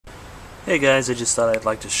Hey guys, I just thought I'd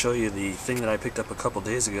like to show you the thing that I picked up a couple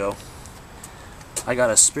days ago. I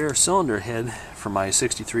got a spare cylinder head for my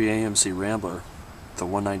 63 AMC Rambler, the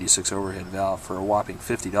 196 overhead valve, for a whopping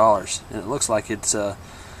 $50, and it looks like it's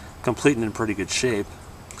complete and in pretty good shape.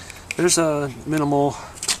 There's a minimal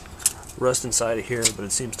rust inside of here, but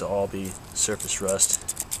it seems to all be surface rust.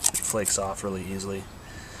 It flakes off really easily.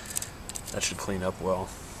 That should clean up well.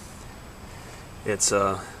 It's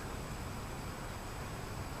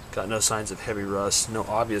got no signs of heavy rust, no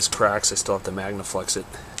obvious cracks. I still have to magnaflex it.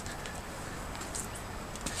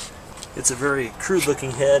 It's a very crude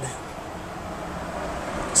looking head.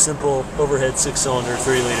 Simple overhead 6-cylinder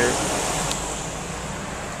 3-liter.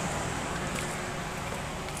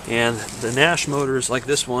 And the Nash motors like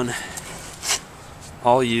this one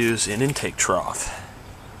all use an intake trough.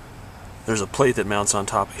 There's a plate that mounts on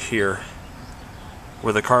top of here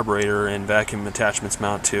where the carburetor and vacuum attachments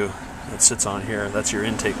mount to. It sits on here. That's your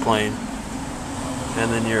intake plane,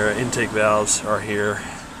 and then your intake valves are here.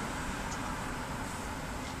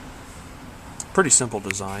 Pretty simple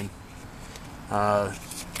design.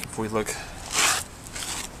 If we look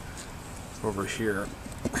over here,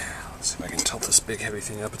 let's see if I can tilt this big heavy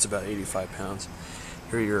thing up. It's about 85 pounds.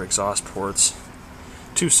 Here are your exhaust ports.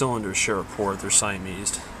 2 cylinders share a port. They're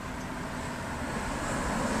Siamese.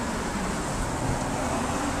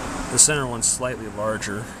 The center one's slightly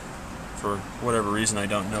larger. For whatever reason, I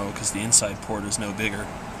don't know, because the inside port is no bigger.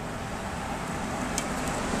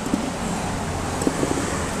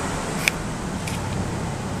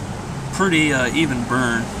 Pretty even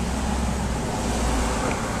burn.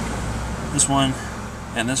 This one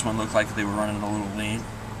and this one look like they were running a little lean,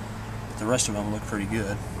 but the rest of them look pretty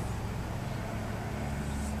good.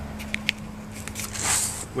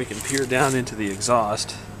 We can peer down into the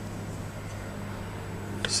exhaust.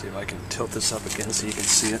 Let's see if I can tilt this up again so you can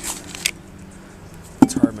see it.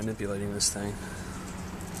 It's hard manipulating this thing.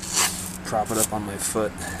 Prop it up on my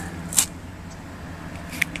foot.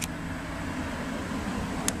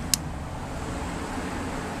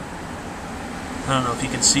 I don't know if you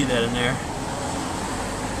can see that in there.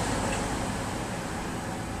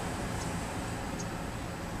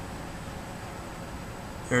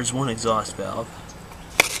 There's one exhaust valve.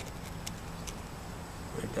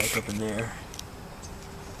 Right back up in there.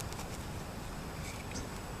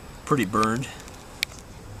 Pretty burned.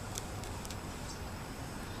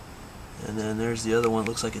 And then there's the other one.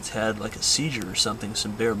 Looks like it's had like a seizure or something,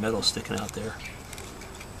 some bare metal sticking out there.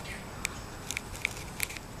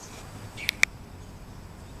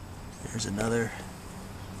 There's another.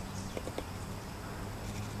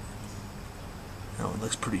 That one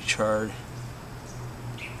looks pretty charred.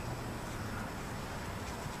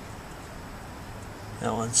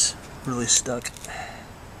 That one's really stuck.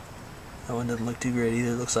 That one doesn't look too great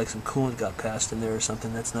either. It looks like some coolant got passed in there or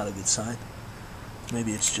something. That's not a good sign.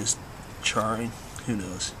 Maybe it's just charring, who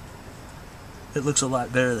knows. It looks a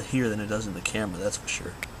lot better here than it does in the camera, that's for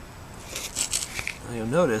sure. Now you'll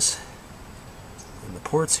notice in the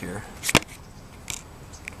ports here,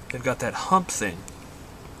 they've got that hump thing.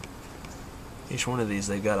 Each one of these,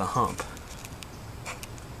 they've got a hump.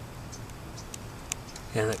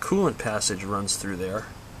 And a coolant passage runs through there.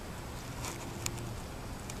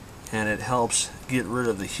 And it helps get rid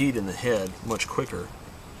of the heat in the head much quicker.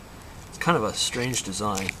 It's kind of a strange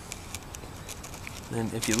design.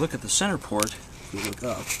 And if you look at the center port, if you look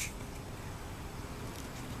up,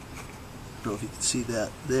 I don't know if you can see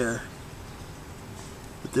that there,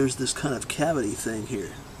 but there's this kind of cavity thing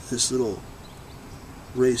here, this little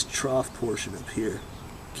raised trough portion up here.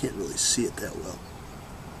 Can't really see it that well.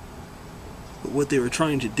 But what they were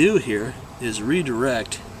trying to do here is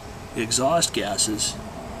redirect exhaust gases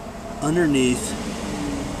underneath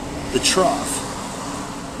the trough,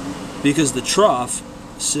 because the trough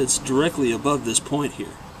sits directly above this point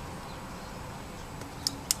here.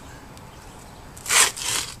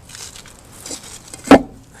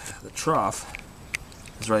 The trough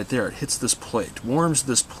is right there. It hits this plate, warms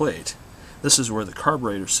this plate. This is where the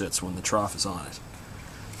carburetor sits when the trough is on it.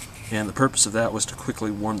 And the purpose of that was to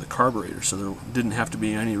quickly warm the carburetor, so there didn't have to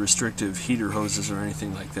be any restrictive heater hoses or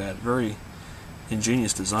anything like that. Very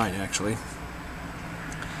ingenious design, actually.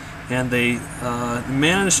 And they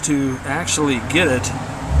managed to actually get it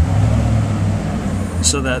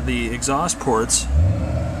so that the exhaust ports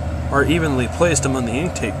are evenly placed among the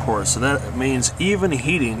intake ports. So that means even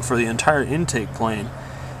heating for the entire intake plane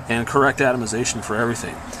and correct atomization for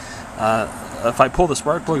everything. If I pull the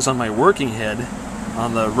spark plugs on my working head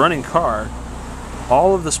on the running car,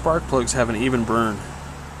 all of the spark plugs have an even burn.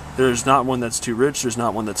 There's not one that's too rich, there's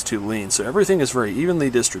not one that's too lean. So everything is very evenly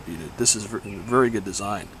distributed. This is very good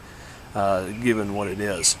design, given what it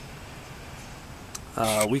is.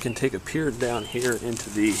 we can take a pier down here into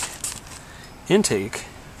the intake,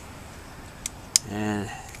 and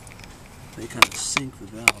they kind of sink the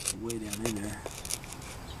valve way down in there.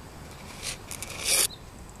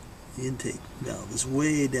 The intake valve is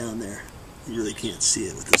way down there. You really can't see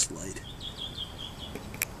it with this light.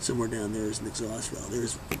 Somewhere down there is an exhaust valve.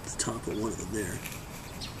 There's the top of one of them there.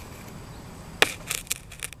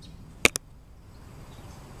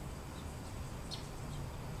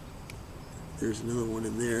 There's another one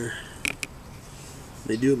in there.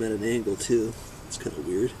 They do them at an angle too. It's kind of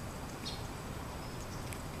weird.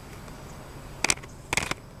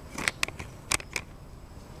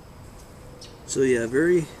 So yeah,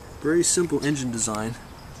 very simple engine design,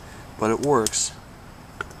 but it works.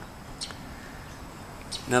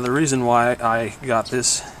 Now the reason why I got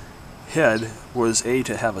this head was A,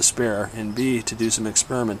 to have a spare, and B, to do some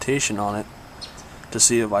experimentation on it to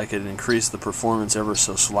see if I could increase the performance ever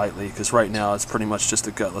so slightly, because right now it's pretty much just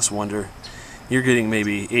a gutless wonder. You're getting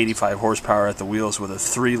maybe 85 horsepower at the wheels with a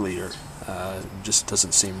 3 liter. Just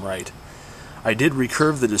doesn't seem right. I did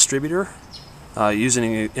recurve the distributor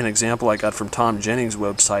using an example I got from Tom Jennings'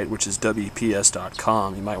 website, which is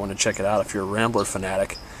WPS.com. You might want to check it out if you're a Rambler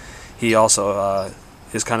fanatic. He also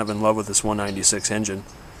is kind of in love with this 196 engine.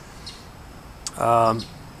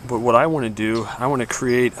 But what I want to do, I want to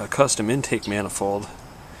create a custom intake manifold,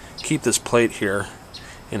 keep this plate here,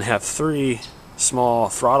 and have 3 small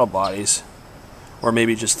throttle bodies, or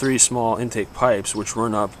maybe just 3 small intake pipes which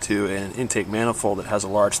run up to an intake manifold that has a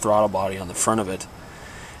large throttle body on the front of it.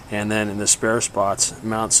 And then in the spare spots,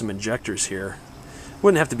 mount some injectors here.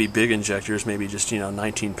 Wouldn't have to be big injectors, maybe just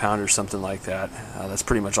 19 pound or something like that. That's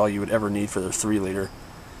pretty much all you would ever need for their 3 liter.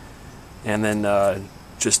 And then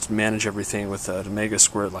just manage everything with a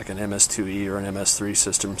megasquirt like an MS2E or an MS3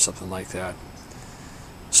 system, something like that.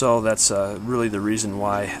 So that's really the reason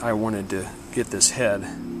why I wanted to get this head.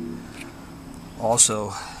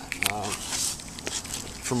 Also,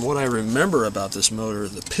 from what I remember about this motor,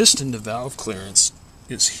 the piston to valve clearance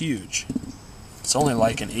is huge. It's only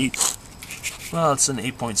like an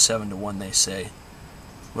 8.7 to 1, they say,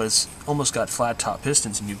 but it's almost got flat top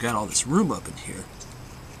pistons, and you've got all this room up in here.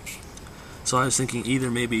 So I was thinking either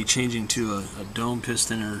maybe changing to a dome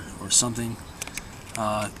piston or something.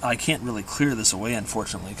 I can't really clear this away,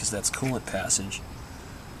 unfortunately, because that's coolant passage.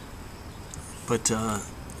 But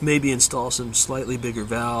maybe install some slightly bigger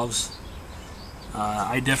valves.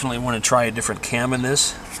 I definitely want to try a different cam in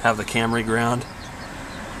this, have the cam reground.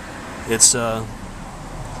 It's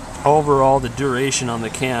overall, the duration on the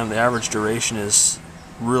cam, the average duration is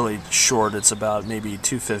really short. It's about maybe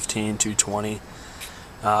 215, 220.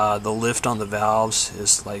 The lift on the valves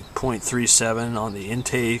is like 0.37 on the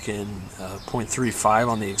intake and 0.35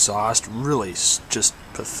 on the exhaust. Really just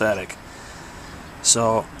pathetic.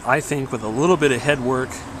 So I think with a little bit of head work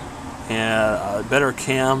and a better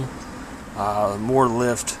cam, more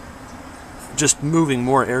lift, just moving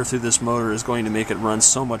more air through this motor is going to make it run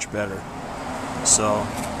so much better. So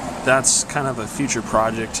that's kind of a future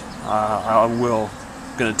project.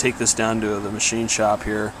 Going to take this down to the machine shop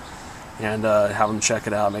here and have them check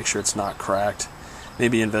it out, make sure it's not cracked.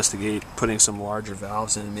 Maybe investigate putting some larger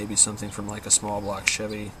valves in, maybe something from like a small block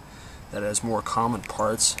Chevy that has more common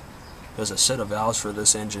parts, because a set of valves for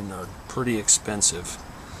this engine are pretty expensive.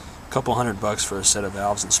 A couple $100 for a set of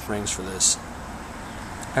valves and springs for this,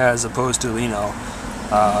 as opposed to $150,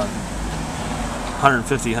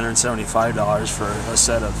 $175 for a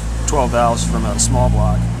set of 12 valves from a small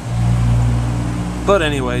block. But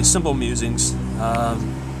anyway, simple musings.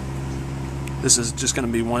 This is just going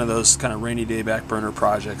to be one of those kind of rainy day back burner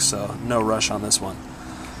projects, so no rush on this one.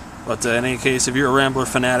 But in any case, if you're a Rambler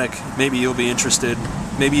fanatic, maybe you'll be interested.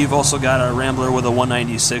 Maybe you've also got a Rambler with a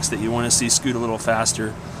 196 that you want to see scoot a little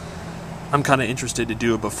faster. I'm kind of interested to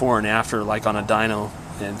do a before and after, like on a dyno,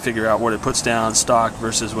 and figure out what it puts down stock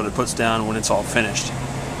versus what it puts down when it's all finished.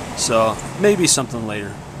 So maybe something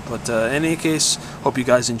later. But in any case, hope you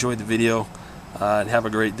guys enjoyed the video, and have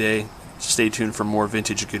a great day. Stay tuned for more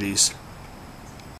vintage goodies.